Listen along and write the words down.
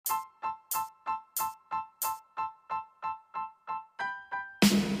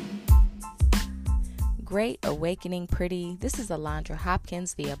Great Awakening Pretty. This is Alondra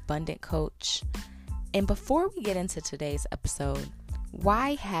Hopkins, the Abundant Coach. And before we get into today's episode,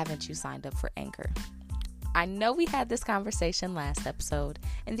 why haven't you signed up for Anchor? I know we had this conversation last episode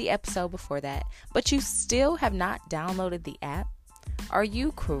and the episode before that, but you still have not downloaded the app? Are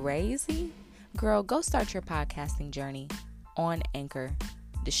you crazy? Girl, go start your podcasting journey on Anchor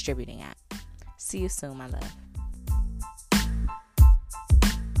distributing app. See you soon, my love.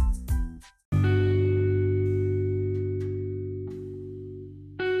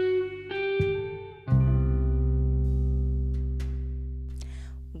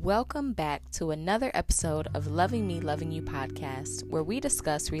 Welcome back to another episode of Loving Me, Loving You podcast, where we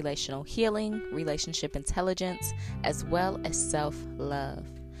discuss relational healing, relationship intelligence, as well as self-love.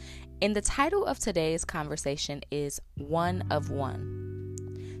 And the title of today's conversation is One of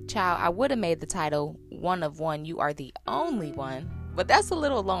One. Child, I would have made the title One of One, You Are the Only One, but that's a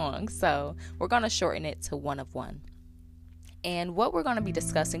little long, so we're going to shorten it to One of One. And what we're going to be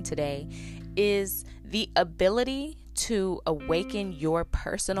discussing today is the ability to awaken your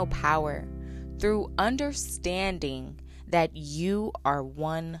personal power through understanding that you are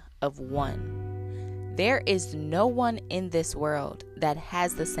one of one. There is no one in this world that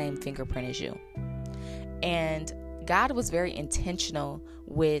has the same fingerprint as you. And God was very intentional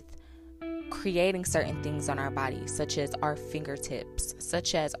with creating certain things on our body, such as our fingertips,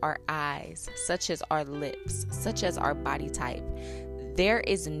 such as our eyes, such as our lips, such as our body type. There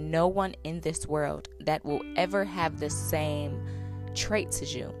is no one in this world that will ever have the same traits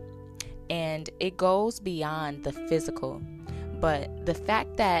as you. And it goes beyond the physical. But the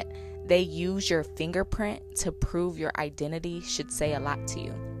fact that they use your fingerprint to prove your identity should say a lot to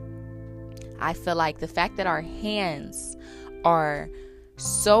you. I feel like the fact that our hands are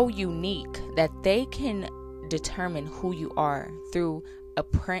so unique that they can determine who you are through a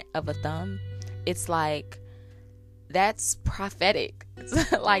print of a thumb, it's like that's prophetic.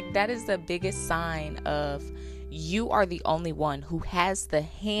 Like, that is the biggest sign of you are the only one who has the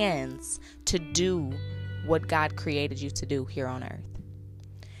hands to do what God created you to do here on earth.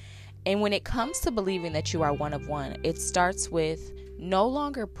 And when it comes to believing that you are one of one, it starts with no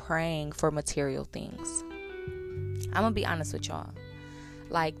longer praying for material things. I'm gonna be honest with y'all.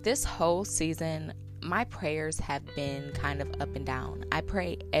 Like, this whole season, my prayers have been kind of up and down. I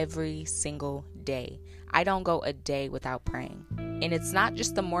pray every single day. I don't go a day without praying. And it's not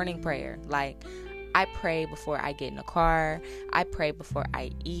just the morning prayer. Like, I pray before I get in the car. I pray before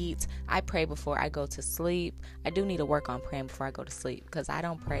I eat. I pray before I go to sleep. I do need to work on praying before I go to sleep because I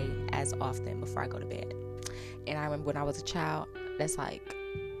don't pray as often before I go to bed. And I remember when I was a child, that's like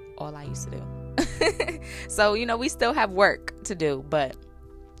all I used to do. So, we still have work to do. But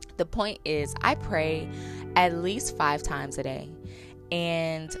the point is, I pray at least 5 times a day.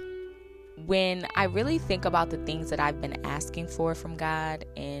 And when I really think about the things that I've been asking for from God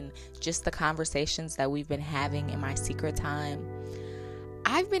and just the conversations that we've been having in my secret time,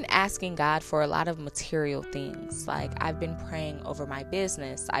 I've been asking God for a lot of material things. Like, I've been praying over my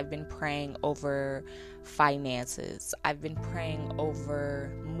business. I've been praying over finances. I've been praying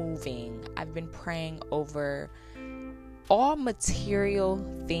over moving. I've been praying over all material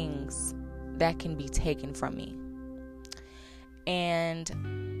things that can be taken from me.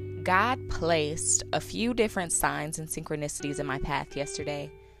 And God placed a few different signs and synchronicities in my path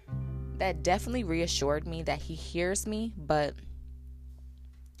yesterday that definitely reassured me that He hears me, but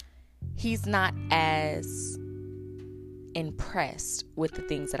He's not as impressed with the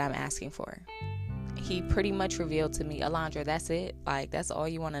things that I'm asking for. He pretty much revealed to me, Alondra, that's it? Like, that's all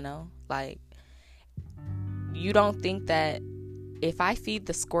you want to know? Like, you don't think that if I feed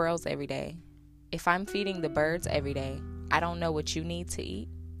the squirrels every day, if I'm feeding the birds every day, I don't know what you need to eat?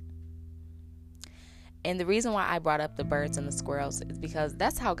 And the reason why I brought up the birds and the squirrels is because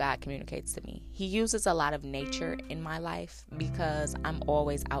that's how God communicates to me. He uses a lot of nature in my life because I'm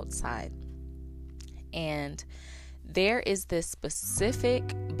always outside. And there is this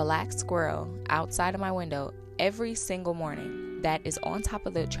specific black squirrel outside of my window every single morning that is on top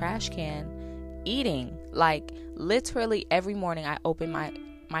of the trash can eating. Like, literally every morning I open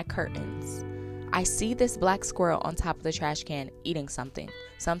my curtains, I see this black squirrel on top of the trash can eating something.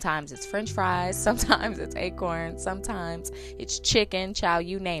 Sometimes it's French fries, sometimes it's acorns, sometimes it's chicken, child,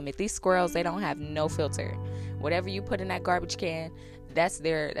 you name it. These squirrels, they don't have no filter. Whatever you put in that garbage can, that's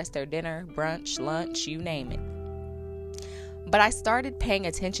their dinner, brunch, lunch, you name it. But I started paying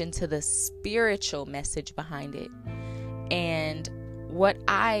attention to the spiritual message behind it. And what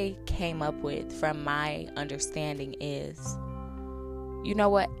I came up with from my understanding is, you know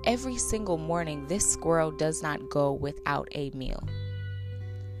what? Every single morning, this squirrel does not go without a meal.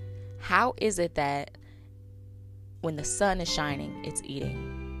 How is it that When the sun is shining, it's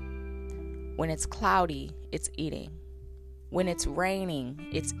eating. When it's cloudy, it's eating. When it's raining,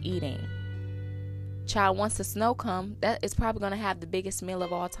 it's eating. Child, once the snow comes, that is probably going to have the biggest meal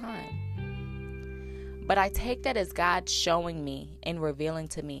of all time. But I take that as God showing me and revealing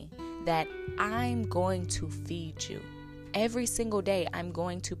to me that I'm going to feed you. Every single day, I'm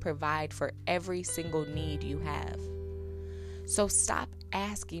going to provide for every single need you have. So stop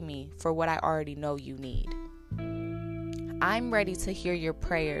asking me for what I already know you need. I'm ready to hear your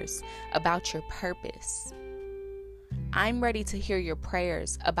prayers about your purpose. I'm ready to hear your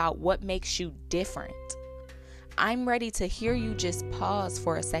prayers about what makes you different. I'm ready to hear you just pause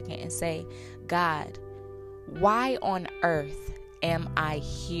for a second and say, God, why on earth am I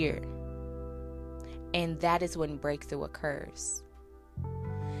here? And that is when breakthrough occurs.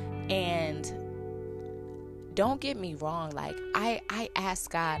 And don't get me wrong, like I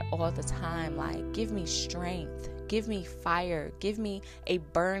ask God all the time, like, give me strength, give me fire, give me a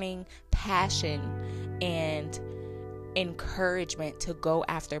burning passion and encouragement to go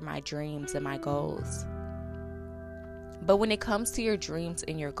after my dreams and my goals. But when it comes to your dreams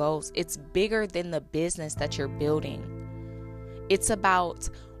and your goals, it's bigger than the business that you're building. It's about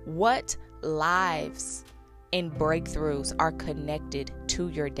what lives and breakthroughs are connected to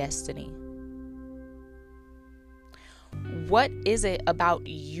your destiny. What is it about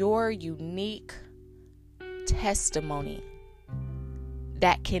your unique testimony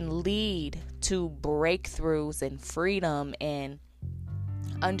that can lead to breakthroughs and freedom and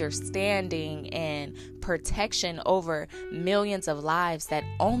understanding and protection over millions of lives that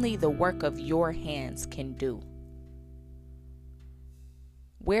only the work of your hands can do?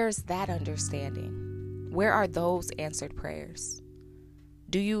 Where's that understanding? Where are those answered prayers?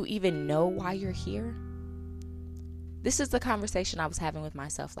 Do you even know why you're here? This is the conversation I was having with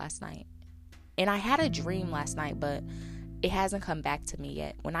myself last night. And I had a dream last night, but it hasn't come back to me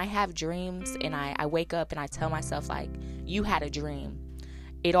yet. When I have dreams and I wake up and I tell myself, like, you had a dream,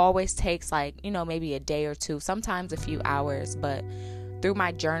 it always takes maybe a day or two, sometimes a few hours. But through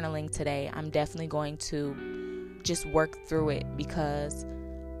my journaling today, I'm definitely going to just work through it, because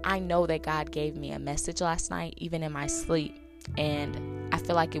I know that God gave me a message last night, even in my sleep. And I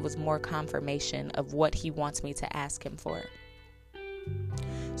feel like it was more confirmation of what He wants me to ask Him for.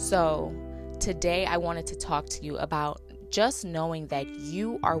 So today I wanted to talk to you about just knowing that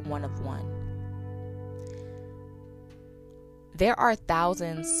you are one of one. There are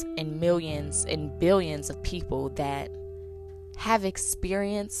thousands and millions and billions of people that have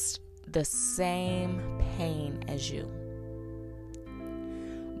experienced the same pain as you.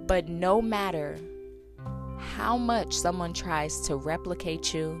 But no matter how much someone tries to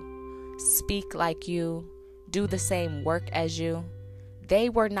replicate you, speak like you, do the same work as you, they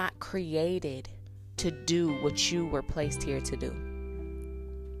were not created to do what you were placed here to do.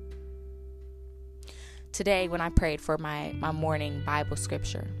 Today, when I prayed for my morning Bible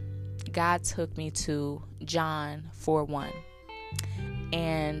scripture, God took me to John 4:1.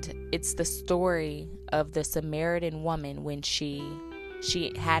 And it's the story of the Samaritan woman when she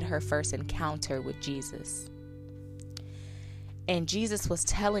had her first encounter with Jesus. And Jesus was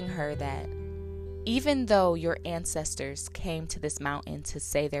telling her that even though your ancestors came to this mountain to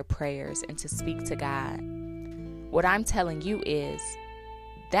say their prayers and to speak to God, what I'm telling you is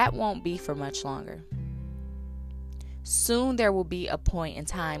that won't be for much longer. Soon there will be a point in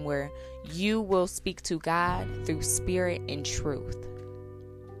time where you will speak to God through spirit and truth.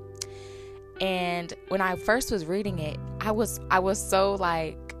 And when I first was reading it, I was so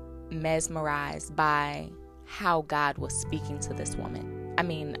mesmerized by how God was speaking to this woman.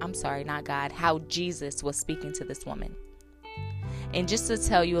 Not God, how Jesus was speaking to this woman. And just to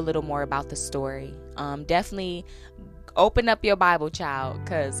tell you a little more about the story, definitely open up your Bible, child,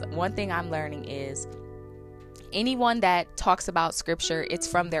 because one thing I'm learning is anyone that talks about scripture, it's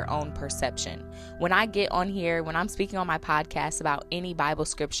from their own perception. When I get on here, when I'm speaking on my podcast about any Bible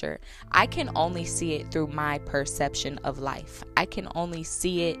scripture, I can only see it through my perception of life. I can only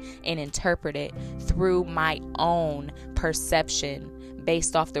see it and interpret it through my own perception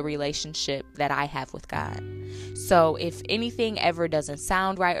based off the relationship that I have with God. So if anything ever doesn't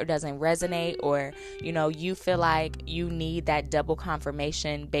sound right or doesn't resonate, or you feel like you need that double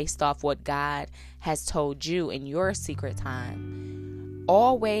confirmation based off what God has told you in your secret time,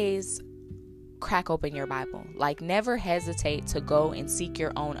 always crack open your Bible. Never hesitate to go and seek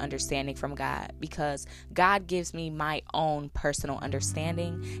your own understanding from God, because God gives me my own personal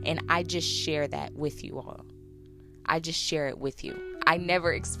understanding, and I just share that with you all. I just share it with you. I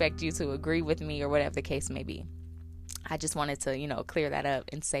never expect you to agree with me or whatever the case may be. I just wanted to, clear that up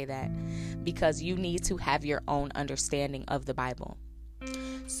and say that, because you need to have your own understanding of the Bible.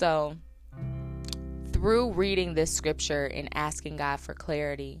 So through reading this scripture and asking God for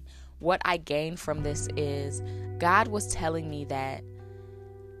clarity, what I gained from this is God was telling me that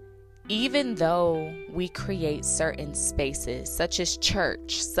even though we create certain spaces, such as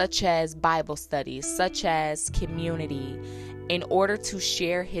church, such as Bible studies, such as community, in order to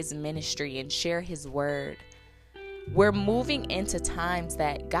share his ministry and share his word, we're moving into times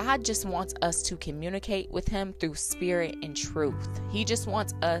that God just wants us to communicate with him through spirit and truth. He just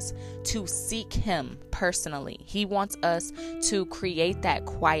wants us to seek him personally. He wants us to create that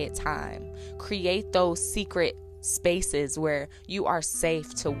quiet time, create those secret spaces where you are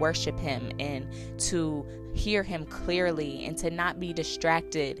safe to worship him and to hear him clearly and to not be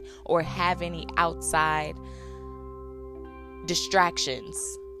distracted or have any outside distractions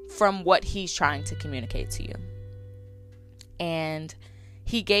from what he's trying to communicate to you. And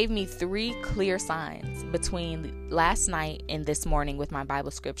he gave me 3 clear signs between last night and this morning with my Bible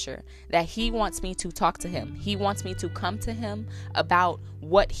scripture that he wants me to talk to him. He wants me to come to him about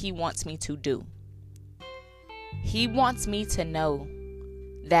what he wants me to do. He wants me to know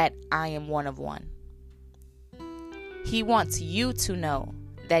that I am one of one. He wants you to know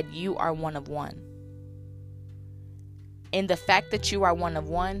that you are one of one. And the fact that you are one of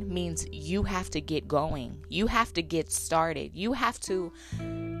one means you have to get going. You have to get started. You have to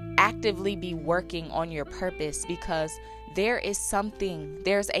actively be working on your purpose, because there's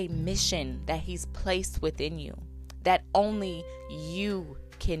a mission that he's placed within you that only you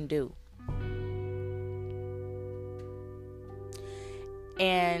can do.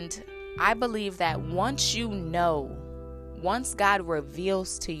 And I believe that once God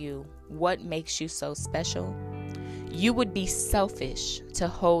reveals to you what makes you so special, you would be selfish to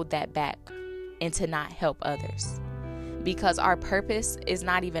hold that back and to not help others. Because our purpose is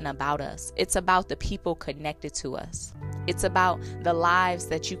not even about us. It's about the people connected to us. It's about the lives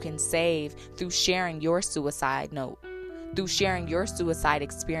that you can save through sharing your suicide note, through sharing your suicide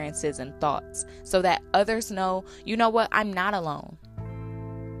experiences and thoughts, so that others know, you know what, I'm not alone.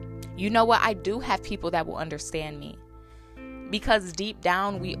 You know what, I do have people that will understand me. Because deep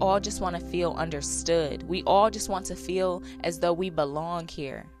down, we all just want to feel understood. We all just want to feel as though we belong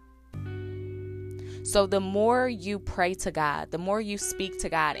here. So the more you pray to God, the more you speak to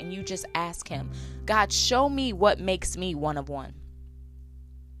God and you just ask him, God, show me what makes me one of one.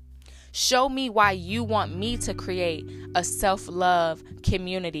 Show me why you want me to create a self-love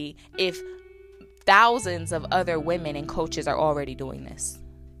community if thousands of other women and coaches are already doing this.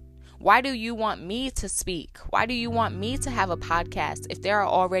 Why do you want me to speak? Why do you want me to have a podcast if there are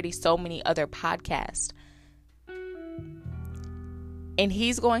already so many other podcasts? And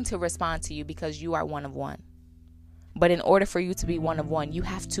he's going to respond to you because you are one of one. But in order for you to be one of one, you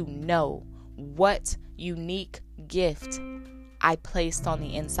have to know what unique gift I placed on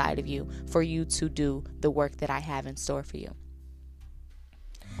the inside of you for you to do the work that I have in store for you.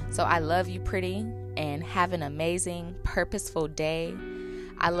 So I love you, pretty, and have an amazing, purposeful day.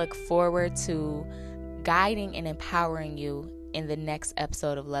 I look forward to guiding and empowering you in the next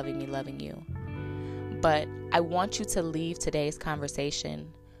episode of Loving Me, Loving You. But I want you to leave today's conversation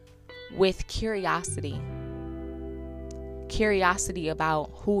with curiosity. Curiosity about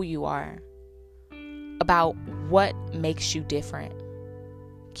who you are, about what makes you different.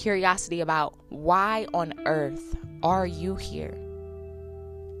 Curiosity about why on earth are you here?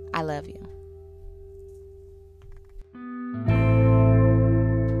 I love you.